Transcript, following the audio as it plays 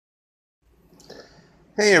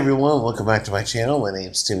Hey everyone, welcome back to my channel. My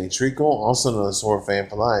name's Timmy Treacle, also known as Horror Fan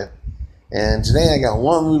for Life. And today I got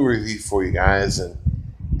one movie review for you guys, and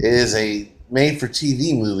it is a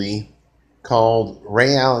made-for-TV movie called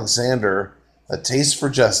Ray Alexander, A Taste for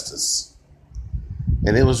Justice.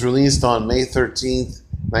 And it was released on May 13th,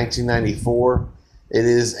 1994. It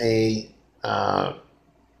is a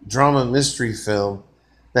drama mystery film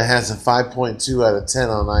that has a 5.2 out of 10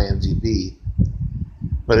 on IMDb.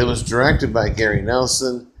 But it was directed by Gary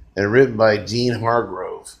Nelson and written by Dean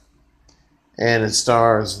Hargrove. And it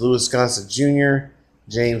stars Louis Gossett Jr.,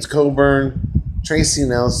 James Coburn, Tracy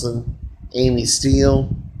Nelson, Amy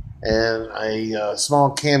Steele, and a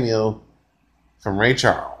small cameo from Ray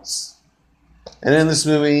Charles. And in this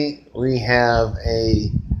movie, we have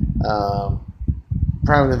a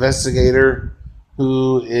private investigator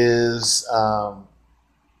who is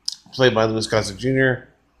played by Louis Gossett Jr.,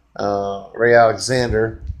 Ray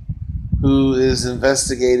Alexander, who is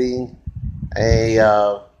investigating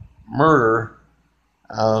a murder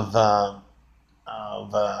of a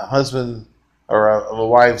husband or of a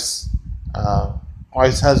wife's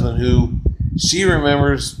husband, who she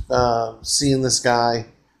remembers seeing this guy,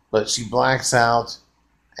 but she blacks out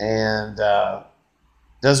and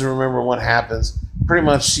doesn't remember what happens. Pretty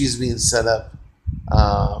much, she's being set up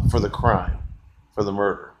for the crime, for the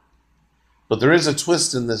murder. But there is a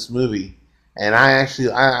twist in this movie, and I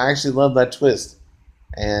actually love that twist,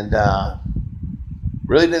 and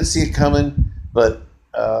really didn't see it coming. But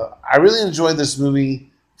I really enjoyed this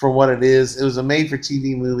movie for what it is. It was a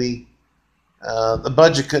made-for-TV movie. The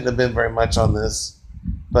budget couldn't have been very much on this,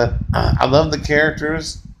 but I love the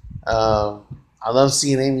characters. I love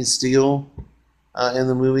seeing Amy Steele in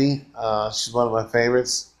the movie. She's one of my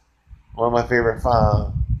favorites. One of my favorite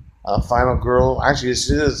final girl. Actually,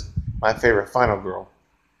 she is my favorite final girl.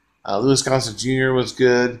 Louis Gossett Jr. was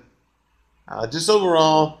good. Just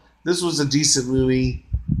overall, this was a decent movie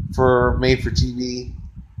for made for TV.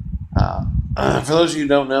 For those of you who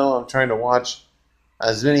don't know, I'm trying to watch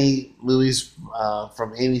as many movies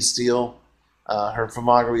from Amy Steele, her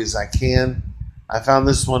filmography, as I can. I found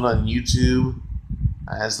this one on YouTube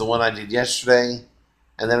as the one I did yesterday.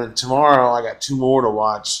 And then tomorrow I got two more to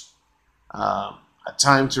watch. A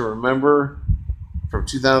Time to Remember from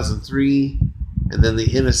 2003, and then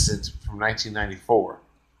The Innocent from 1994.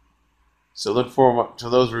 So look forward to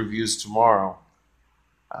those reviews tomorrow.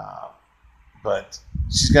 But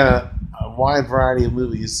she's got a wide variety of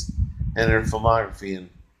movies in her filmography, and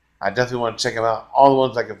I definitely want to check them out. All the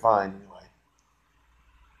ones I can find, anyway.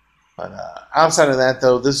 But outside of that,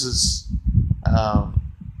 though, this is, an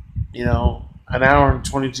hour and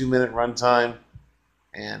 22-minute runtime,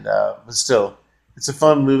 and but still, it's a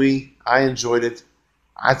fun movie. I enjoyed it.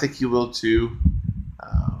 I think you will too.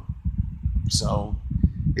 So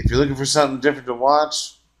if you're looking for something different to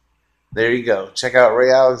watch, there you go. Check out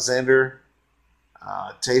Ray Alexander,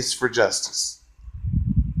 Taste for Justice.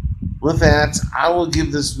 With that, I will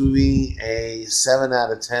give this movie a 7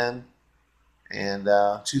 out of 10 and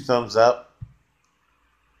 2 thumbs up.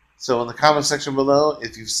 So in the comment section below,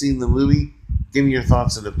 if you've seen the movie, give me your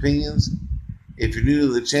thoughts and opinions. If you're new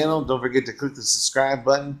to the channel, don't forget to click the subscribe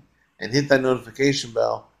button and hit that notification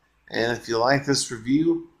bell. And if you like this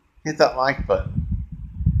review, hit that like button.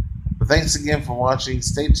 But thanks again for watching.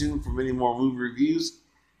 Stay tuned for many more movie reviews,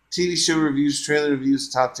 TV show reviews, trailer reviews,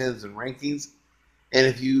 top 10s, and rankings. And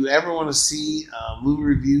if you ever want to see a movie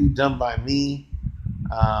review done by me,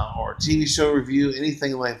 or a TV show review,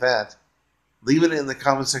 anything like that, leave it in the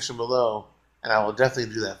comment section below, and I will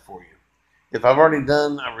definitely do that for you. If I've already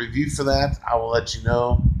done a review for that, I will let you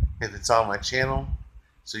know if it's on my channel,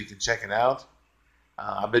 so you can check it out.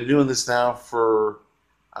 I've been doing this now for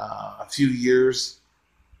a few years,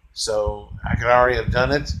 so I could already have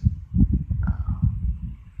done it.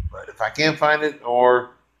 But if I can't find it,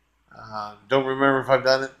 or don't remember if I've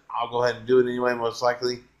done it, I'll go ahead and do it anyway, most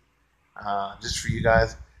likely, just for you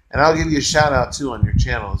guys. And I'll give you a shout out too on your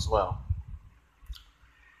channel as well.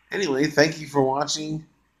 Anyway, thank you for watching,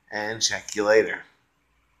 and check you later.